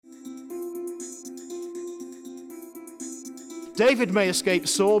David may escape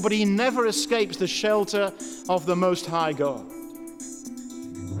Saul, but he never escapes the shelter of the Most High God.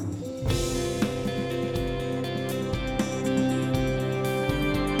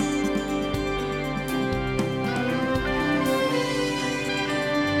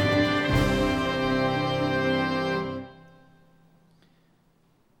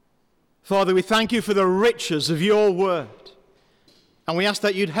 Father, we thank you for the riches of your word. And we ask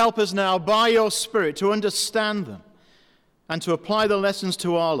that you'd help us now by your Spirit to understand them and to apply the lessons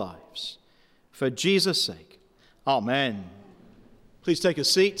to our lives. For Jesus' sake, amen. Please take a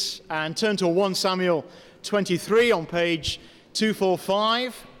seat and turn to 1 Samuel 23 on page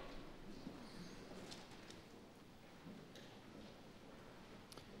 245.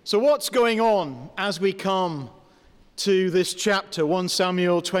 So what's going on as we come to this chapter, 1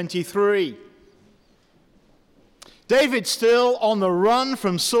 Samuel 23? David's still on the run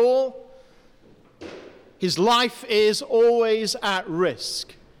from Saul. His life is always at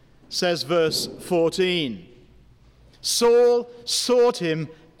risk, says verse 14. Saul sought him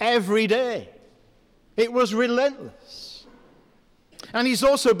every day. It was relentless. And he's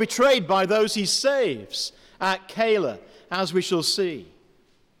also betrayed by those he saves at Keilah, as we shall see.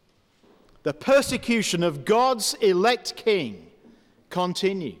 The persecution of God's elect king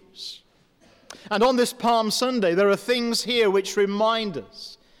continues. And on this Palm Sunday, there are things here which remind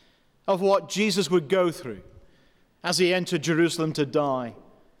us of what Jesus would go through as he entered Jerusalem to die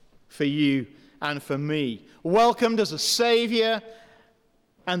for you and for me. Welcomed as a Savior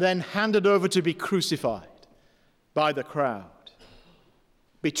and then handed over to be crucified by the crowd.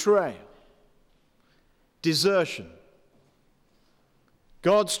 Betrayal. Desertion.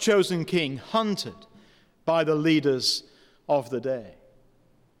 God's chosen king hunted by the leaders of the day.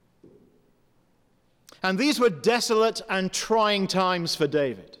 And these were desolate and trying times for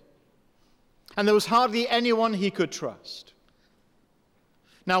David. And there was hardly anyone he could trust.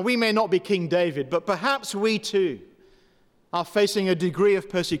 Now, we may not be King David, but perhaps we too are facing a degree of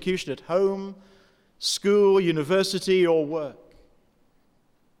persecution at home, school, university, or work.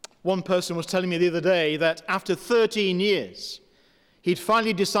 One person was telling me the other day that after 13 years, he'd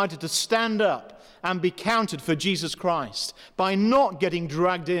finally decided to stand up and be counted for Jesus Christ by not getting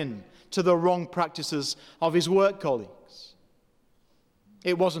dragged in to the wrong practices of his work colleagues.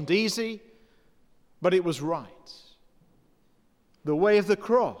 It wasn't easy, but it was right. The way of the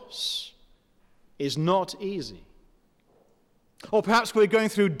cross is not easy. Or perhaps we're going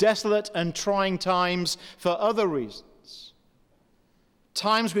through desolate and trying times for other reasons.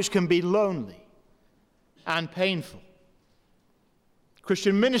 Times which can be lonely and painful.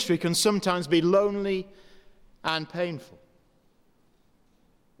 Christian ministry can sometimes be lonely and painful.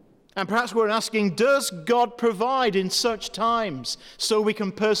 And perhaps we're asking, does God provide in such times so we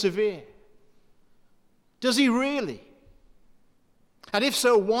can persevere? Does he really? And if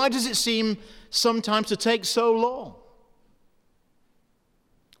so, why does it seem sometimes to take so long?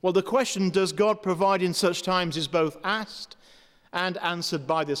 Well, the question, does God provide in such times, is both asked and answered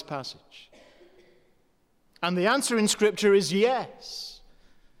by this passage. And the answer in Scripture is yes.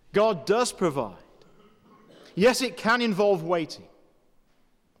 God does provide. Yes, it can involve waiting.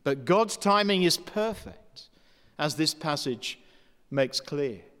 But God's timing is perfect, as this passage makes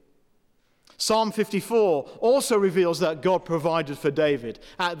clear. Psalm 54 also reveals that God provided for David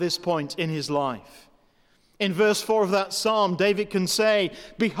at this point in his life. In verse 4 of that psalm, David can say,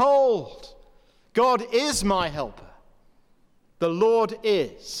 "Behold, God is my helper. The Lord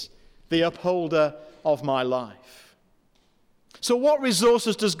is the upholder of my life." So what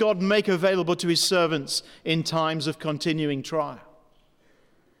resources does God make available to his servants in times of continuing trial?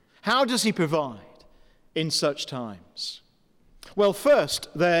 How does he provide in such times? Well, first,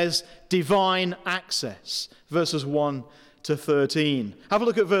 there's divine access, verses 1 to 13. Have a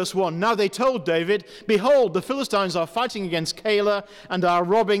look at verse 1. Now they told David, "Behold, the Philistines are fighting against Keilah and are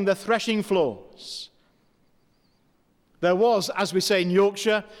robbing the threshing floors." There was, as we say in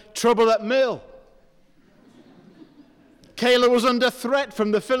Yorkshire, trouble at mill. Keilah was under threat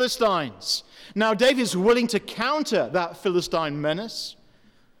from the Philistines. Now David's willing to counter that Philistine menace.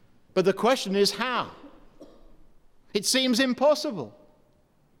 But the question is how? It seems impossible.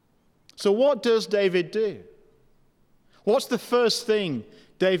 So what does David do? What's the first thing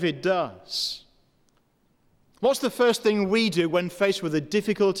David does? What's the first thing we do when faced with a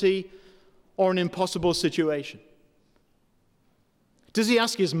difficulty or an impossible situation? Does he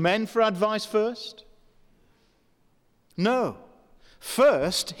ask his men for advice first? No.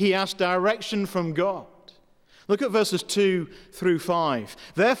 First, he asks direction from God. Look at verses 2 through 5.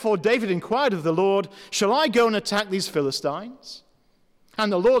 Therefore David inquired of the Lord, "Shall I go and attack these Philistines?"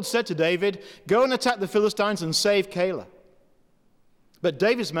 And the Lord said to David, "Go and attack the Philistines and save Keilah." But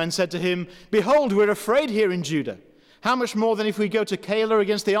David's men said to him, "Behold, we're afraid here in Judah. How much more than if we go to Keilah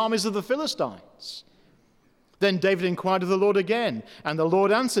against the armies of the Philistines?" Then David inquired of the Lord again, and the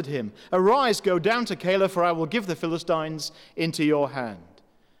Lord answered him, "Arise, go down to Keilah, for I will give the Philistines into your hand."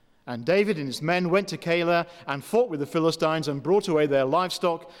 And David and his men went to Keilah and fought with the Philistines and brought away their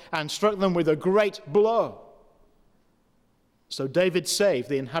livestock and struck them with a great blow. So David saved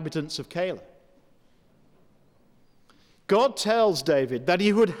the inhabitants of Keilah. God tells David that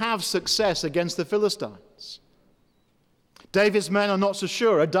he would have success against the Philistines. David's men are not so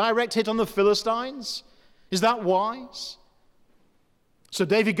sure. A direct hit on the Philistines? Is that wise? So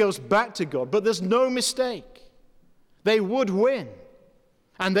David goes back to God, but there's no mistake. They would win.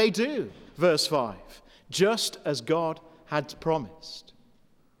 And they do, verse 5, just as God had promised.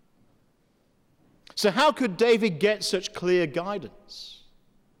 So how could David get such clear guidance?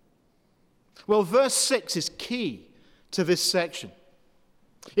 Well, verse 6 is key to this section.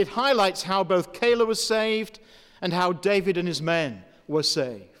 It highlights how both Keilah was saved and how David and his men were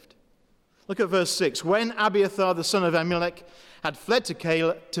saved. Look at verse 6. When Abiathar, the son of Ahimelech, had fled to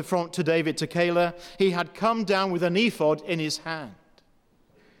David to Keilah, he had come down with an ephod in his hand.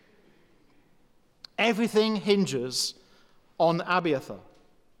 Everything hinges on Abiathar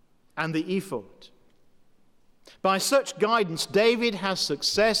and the ephod. By such guidance, David has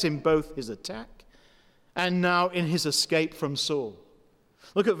success in both his attack and now in his escape from Saul.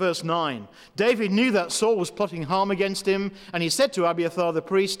 Look at verse 9. David knew that Saul was plotting harm against him, and he said to Abiathar the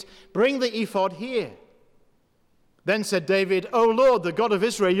priest, "Bring the ephod here." Then said David, "O Lord, the God of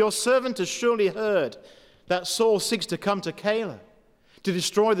Israel, your servant has surely heard that Saul seeks to come to Keilah, to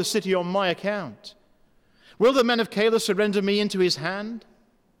destroy the city on my account. Will the men of Keilah surrender me into his hand?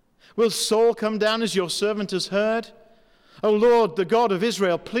 Will Saul come down as your servant has heard? O Lord, the God of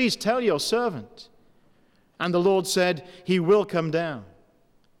Israel, please tell your servant." And the Lord said, "He will come down."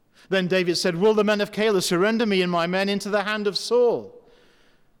 Then David said, "Will the men of Keilah surrender me and my men into the hand of Saul?"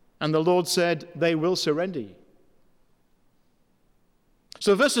 And the Lord said, "They will surrender you."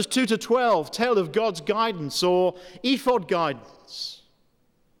 So verses 2 to 12 tell of God's guidance or ephod guidance.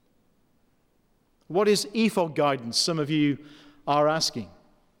 What is ephod guidance? Some of you are asking.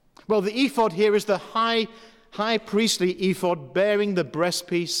 Well, the ephod here is the high priestly ephod bearing the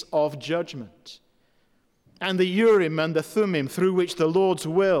breastpiece of judgment, and the Urim and the Thummim through which the Lord's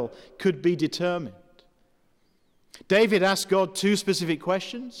will could be determined. David asked God two specific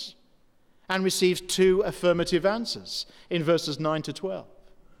questions and receives two affirmative answers in verses 9 to 12.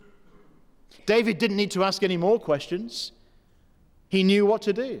 David didn't need to ask any more questions. He knew what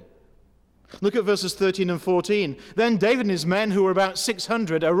to do. Look at verses 13 and 14. Then David and his men, who were about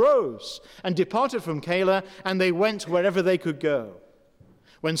 600, arose and departed from Keilah, and they went wherever they could go.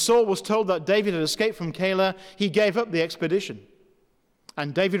 When Saul was told that David had escaped from Keilah, he gave up the expedition.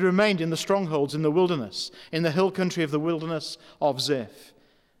 And David remained in the strongholds in the wilderness, in the hill country of the wilderness of Ziph.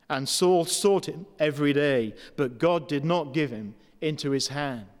 And Saul sought him every day, but God did not give him into his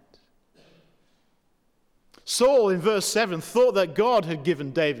hand. Saul, in verse 7, thought that God had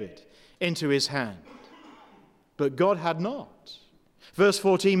given David into his hand, but God had not. Verse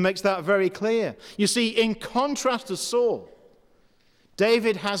 14 makes that very clear. You see, in contrast to Saul,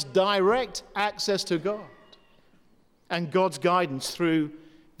 David has direct access to God and God's guidance through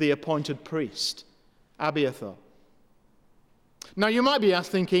the appointed priest, Abiathar. Now, you might be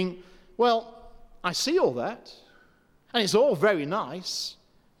thinking, well, I see all that, and it's all very nice,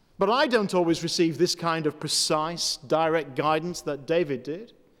 but I don't always receive this kind of precise, direct guidance that David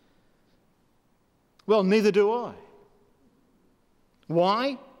did. Well, neither do I.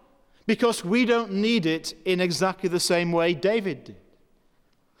 Why? Because we don't need it in exactly the same way David did.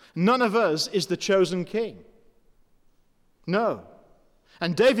 None of us is the chosen king. No.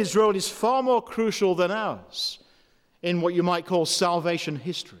 And David's role is far more crucial than ours in what you might call salvation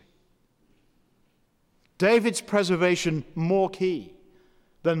history. David's preservation more key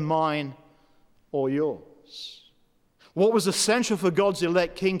than mine or yours. What was essential for God's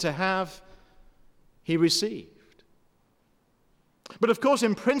elect king to have, he received. But of course,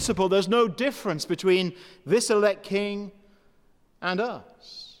 in principle, there's no difference between this elect king and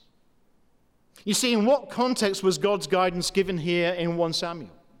us. You see, in what context was God's guidance given here in 1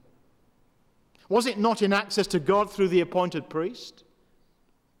 Samuel? Was it not in access to God through the appointed priest?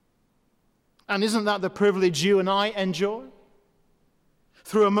 And isn't that the privilege you and I enjoy?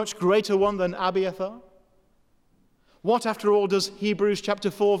 Through a much greater one than Abiathar? What, after all, does Hebrews chapter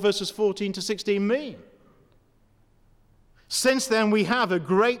 4, verses 14 to 16 mean? Since then we have a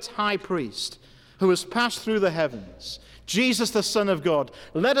great high priest who has passed through the heavens, Jesus the Son of God.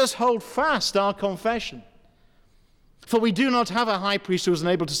 Let us hold fast our confession. For we do not have a high priest who is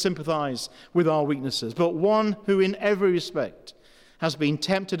unable to sympathize with our weaknesses, but one who in every respect has been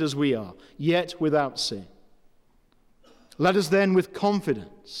tempted as we are, yet without sin. Let us then with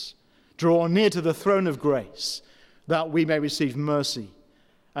confidence draw near to the throne of grace, that we may receive mercy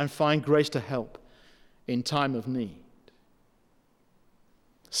and find grace to help in time of need.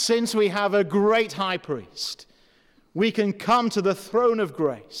 Since we have a great high priest, we can come to the throne of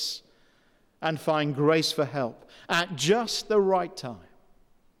grace and find grace for help at just the right time.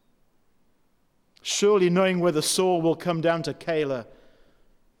 Surely knowing whether Saul will come down to Keilah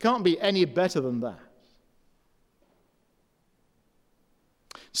can't be any better than that.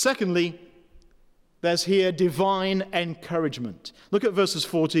 Secondly, there's here divine encouragement. Look at verses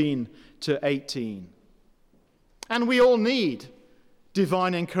 14 to 18. And we all need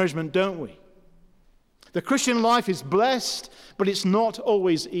divine encouragement, don't we? The Christian life is blessed, but it's not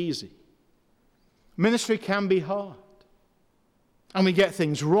always easy. Ministry can be hard. And we get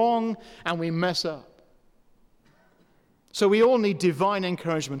things wrong and we mess up. So we all need divine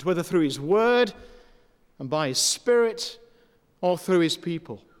encouragement, whether through His Word and by His Spirit or through His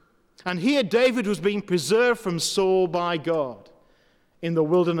people. And here David was being preserved from Saul by God in the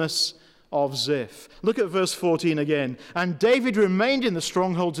wilderness of Ziph. Look at verse 14 again. And David remained in the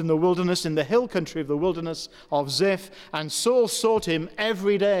strongholds in the wilderness, in the hill country of the wilderness of Ziph, and Saul sought him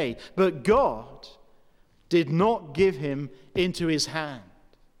every day. But God did not give him into his hand.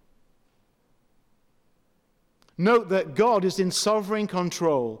 Note that God is in sovereign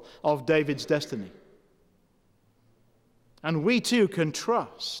control of David's destiny. And we too can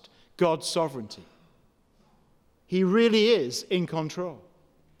trust God's sovereignty. He really is in control.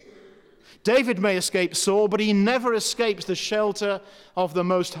 David may escape Saul, but he never escapes the shelter of the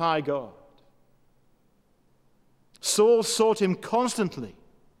Most High God. Saul sought him constantly,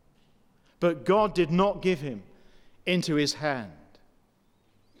 but God did not give him into his hand.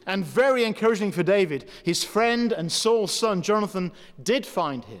 And very encouraging for David, his friend and Saul's son Jonathan did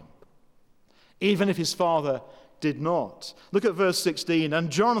find him, even if his father did not. Look at verse 16.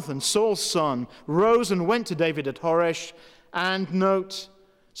 And Jonathan, Saul's son, rose and went to David at Horesh, and note,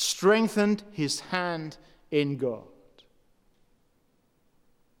 strengthened his hand in God.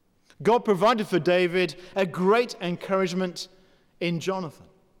 God provided for David a great encouragement in Jonathan.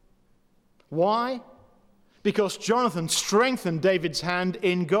 Why? Because Jonathan strengthened David's hand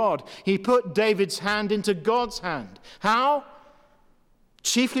in God. He put David's hand into God's hand. How?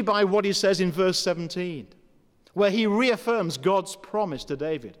 Chiefly by what he says in verse 17, where he reaffirms God's promise to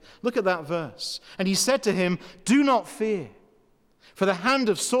David. Look at that verse. And he said to him, do not fear, for the hand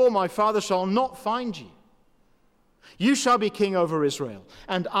of Saul my father shall not find you. You shall be king over Israel,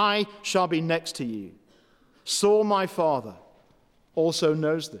 and I shall be next to you. Saul my father also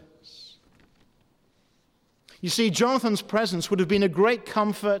knows this. You see, Jonathan's presence would have been a great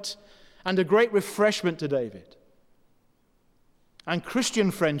comfort and a great refreshment to David. And Christian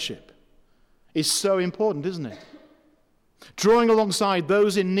friendship is so important, isn't it? Drawing alongside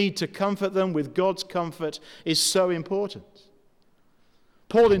those in need to comfort them with God's comfort is so important.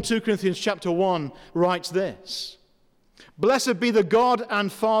 Paul in 2 Corinthians chapter 1 writes this: Blessed be the God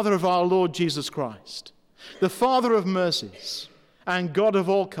and Father of our Lord Jesus Christ, the Father of mercies and God of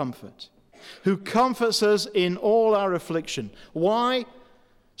all comfort, who comforts us in all our affliction. Why?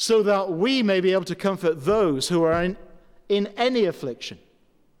 So that we may be able to comfort those who are in any affliction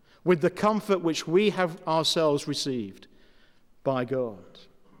with the comfort which we have ourselves received by God.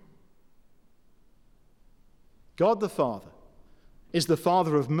 God the Father is the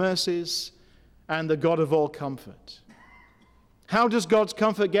Father of mercies and the God of all comfort. How does God's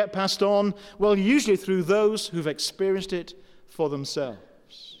comfort get passed on? Well, usually through those who've experienced it for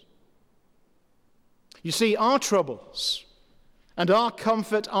themselves. You see, our troubles and our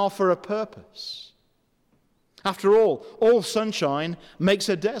comfort are for a purpose. After all sunshine makes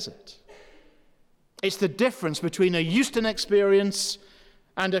a desert. It's the difference between a Euston experience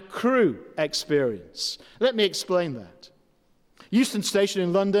and a Crewe experience. Let me explain that. Euston Station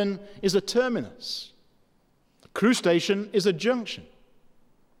in London is a terminus. Crewe Station is a junction.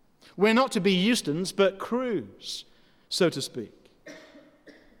 We're not to be Eustons, but Crews, so to speak.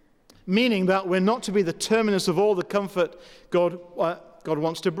 Meaning that we're not to be the terminus of all the comfort God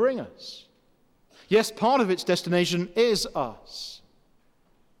wants to bring us. Yes, part of its destination is us.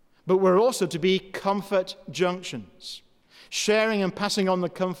 But we're also to be comfort junctions, sharing and passing on the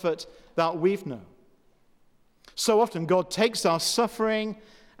comfort that we've known. So often God takes our suffering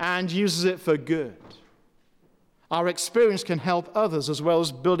and uses it for good. Our experience can help others as well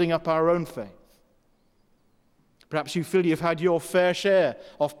as building up our own faith. Perhaps you feel you've had your fair share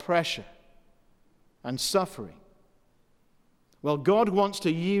of pressure and suffering, Well, God wants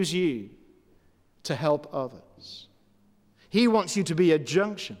to use you to help others. He wants you to be a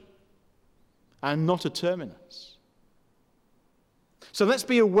junction and not a terminus. So let's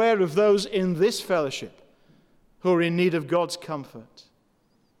be aware of those in this fellowship who are in need of God's comfort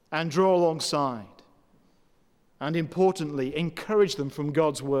and draw alongside. And importantly, encourage them from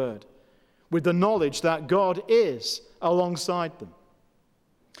God's word with the knowledge that God is alongside them.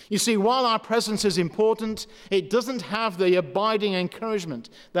 You see, while our presence is important, it doesn't have the abiding encouragement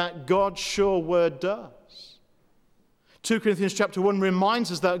that God's sure word does. 2 Corinthians chapter 1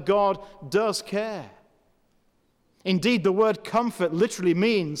 reminds us that God does care. Indeed, the word comfort literally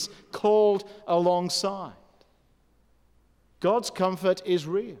means called alongside. God's comfort is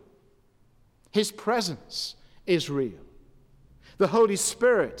real. His presence is real. The Holy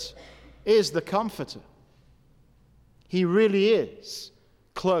Spirit is the comforter. He really is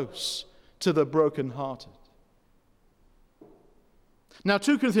close to the brokenhearted. Now,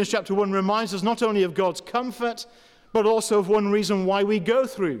 2 Corinthians chapter 1 reminds us not only of God's comfort, but also of one reason why we go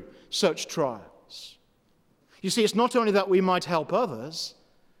through such trials. You see, it's not only that we might help others,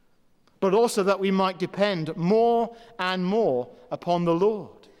 but also that we might depend more and more upon the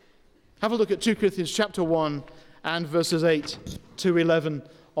Lord. Have a look at 2 Corinthians chapter 1 and verses 8 to 11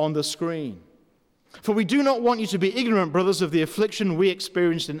 on the screen. For we do not want you to be ignorant, brothers, of the affliction we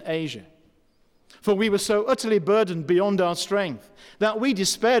experienced in Asia. For we were so utterly burdened beyond our strength that we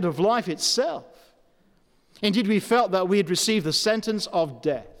despaired of life itself. Indeed, we felt that we had received the sentence of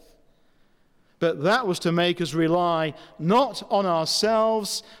death. But that was to make us rely not on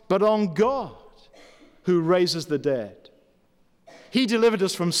ourselves, but on God, who raises the dead. He delivered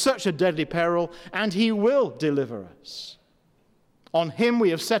us from such a deadly peril, and he will deliver us. On him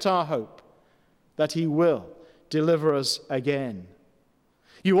we have set our hope, that he will deliver us again.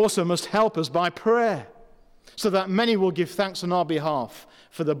 You also must help us by prayer, so that many will give thanks on our behalf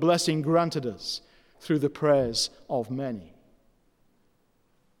for the blessing granted us through the prayers of many.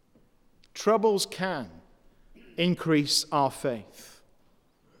 Troubles can increase our faith,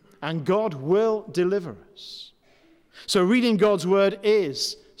 and God will deliver us. So reading God's word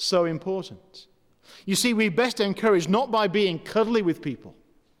is so important. You see, we best encourage not by being cuddly with people,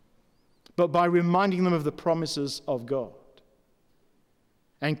 but by reminding them of the promises of God.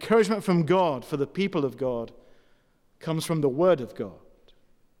 Encouragement from God for the people of God comes from the word of God.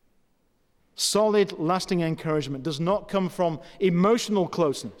 Solid, lasting encouragement does not come from emotional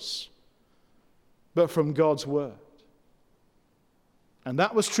closeness, but from God's word. And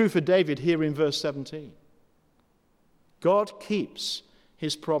that was true for David here in verse 17. God keeps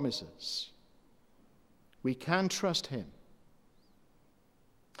his promises. We can trust him.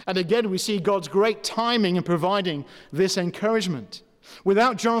 And again, we see God's great timing in providing this encouragement.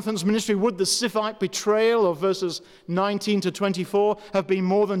 Without Jonathan's ministry, would the Siphite betrayal of verses 19 to 24 have been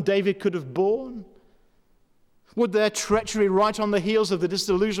more than David could have borne? Would their treachery right on the heels of the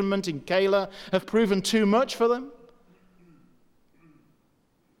disillusionment in Keilah have proven too much for them?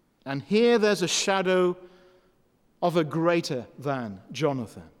 And here there's a shadow of a greater than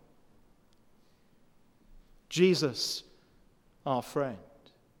Jonathan. Jesus, our friend.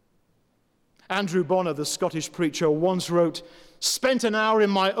 Andrew Bonner, the Scottish preacher, once wrote, "Spent an hour in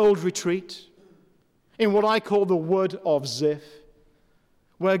my old retreat, in what I call the wood of Ziph,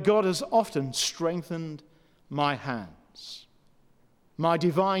 where God has often strengthened my hands. My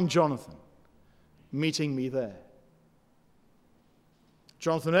divine Jonathan meeting me there."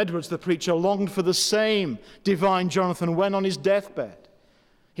 Jonathan Edwards, the preacher, longed for the same divine Jonathan when on his deathbed.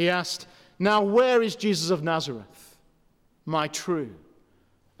 He asked, "Now where is Jesus of Nazareth, my true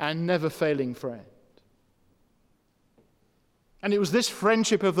and never failing friend?" And it was this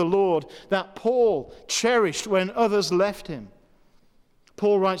friendship of the Lord that Paul cherished when others left him.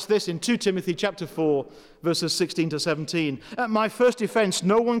 Paul writes this in 2 Timothy chapter 4, verses 16 to 17. "At my first defense,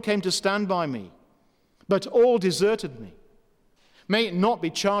 no one came to stand by me, but all deserted me. May it not be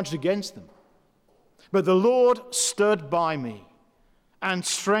charged against them. But the Lord stood by me and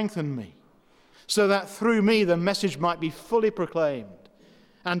strengthened me, so that through me the message might be fully proclaimed,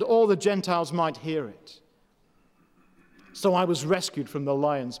 and all the Gentiles might hear it. So I was rescued from the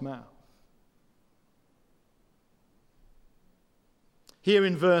lion's mouth." Here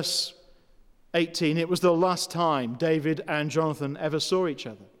in verse 18, it was the last time David and Jonathan ever saw each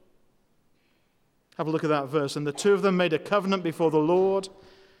other. Have a look at that verse. "And the two of them made a covenant before the Lord.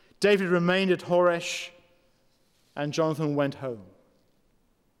 David remained at Horesh, and Jonathan went home."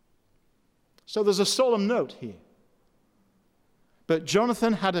 So there's a solemn note here. But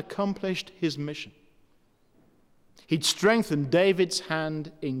Jonathan had accomplished his mission. He'd strengthened David's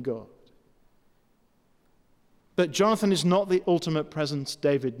hand in God. But Jonathan is not the ultimate presence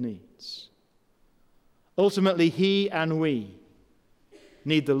David needs. Ultimately, he and we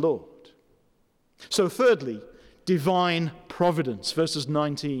need the Lord. So thirdly, divine providence, verses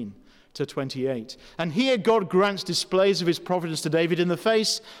 19 to 28. And here God grants displays of his providence to David in the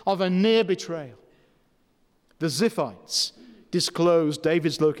face of a near betrayal. The Ziphites disclose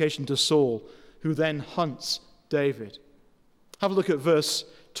David's location to Saul, who then hunts David. Have a look at verse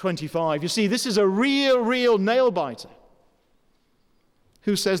 25. You see, this is a real nail-biter.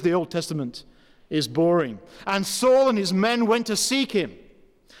 Who says the Old Testament is boring? And Saul and his men went to seek him.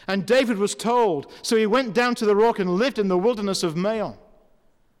 And David was told, so he went down to the rock and lived in the wilderness of Maon.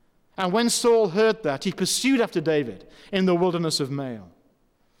 And when Saul heard that, he pursued after David in the wilderness of Maon.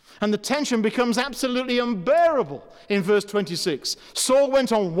 And the tension becomes absolutely unbearable in verse 26. Saul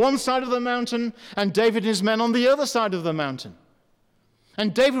went on one side of the mountain, and David and his men on the other side of the mountain.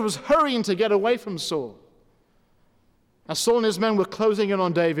 And David was hurrying to get away from Saul, as Saul and his men were closing in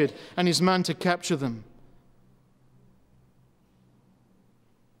on David and his man to capture them.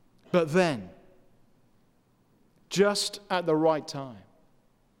 But then, just at the right time,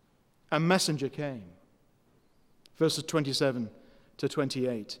 a messenger came. Verses 27 to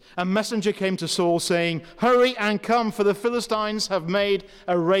 28. A messenger came to Saul saying, "Hurry and come, for the Philistines have made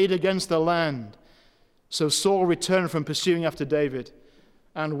a raid against the land." So Saul returned from pursuing after David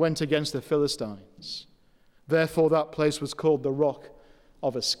and went against the Philistines. Therefore that place was called the Rock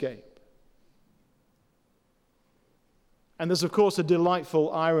of Escape. And there's, of course, a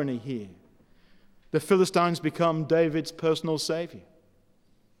delightful irony here. The Philistines become David's personal savior.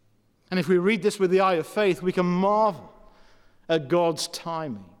 And if we read this with the eye of faith, we can marvel at God's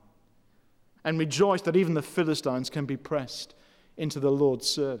timing and rejoice that even the Philistines can be pressed into the Lord's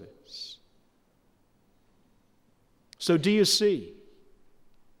service. So do you see?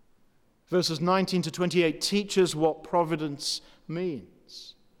 Verses 19 to 28 teach us what providence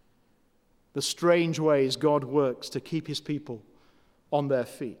means. The strange ways God works to keep his people on their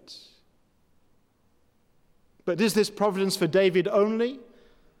feet. But is this providence for David only?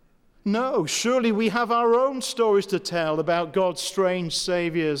 No, surely we have our own stories to tell about God's strange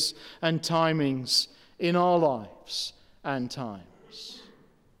saviors and timings in our lives and times.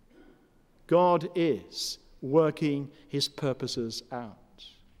 God is working his purposes out.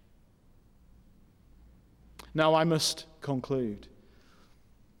 Now I must conclude.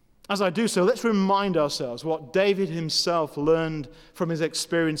 As I do so, let's remind ourselves what David himself learned from his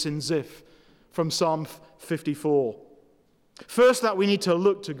experience in Ziph from Psalm 54. First, that we need to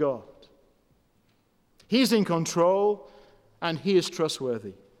look to God. He's in control and he is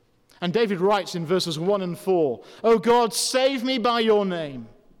trustworthy. And David writes in verses 1 and 4, "O God, save me by your name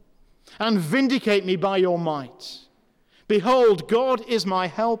and vindicate me by your might. Behold, God is my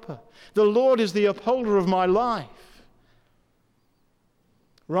helper. The Lord is the upholder of my life."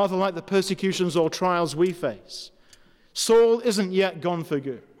 Rather like the persecutions or trials we face, Saul isn't yet gone for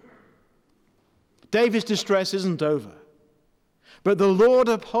good. David's distress isn't over. But the Lord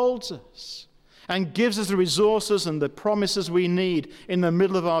upholds us and gives us the resources and the promises we need in the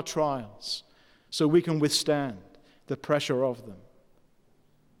middle of our trials so we can withstand the pressure of them.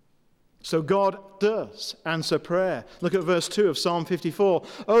 So God does answer prayer. Look at verse 2 of Psalm 54.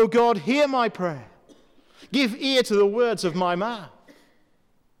 "O God, hear my prayer. Give ear to the words of my mouth."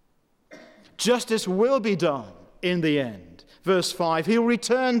 Justice will be done in the end. Verse 5, "He'll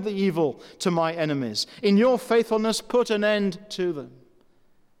return the evil to my enemies. In your faithfulness, put an end to them."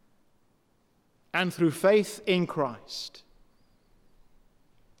 And through faith in Christ,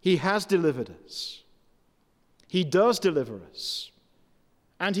 he has delivered us. He does deliver us.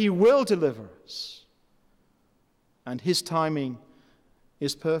 And he will deliver us. And his timing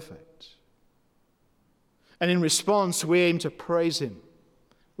is perfect. And in response, we aim to praise him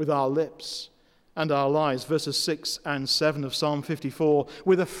with our lips and our lives. Verses 6 and 7 of Psalm 54.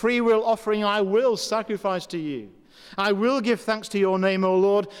 "With a free will offering I will sacrifice to you. I will give thanks to your name, O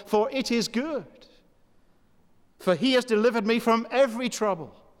Lord, for it is good. For he has delivered me from every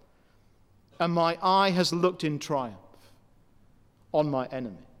trouble, and my eye has looked in triumph on my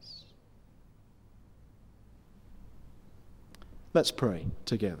enemies." Let's pray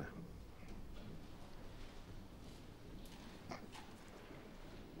together.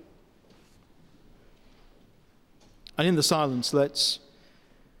 And in the silence, let's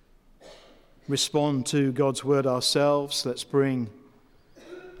respond to God's word ourselves. Let's bring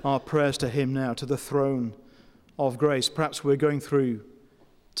our prayers to him now, to the throne of grace. Perhaps we're going through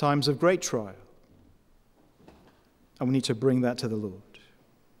times of great trial, and we need to bring that to the Lord.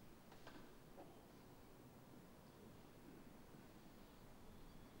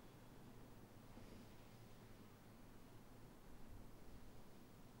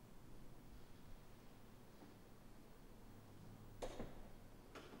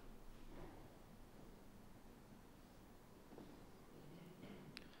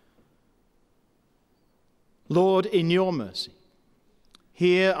 Lord, in your mercy,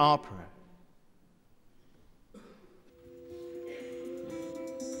 hear our prayer.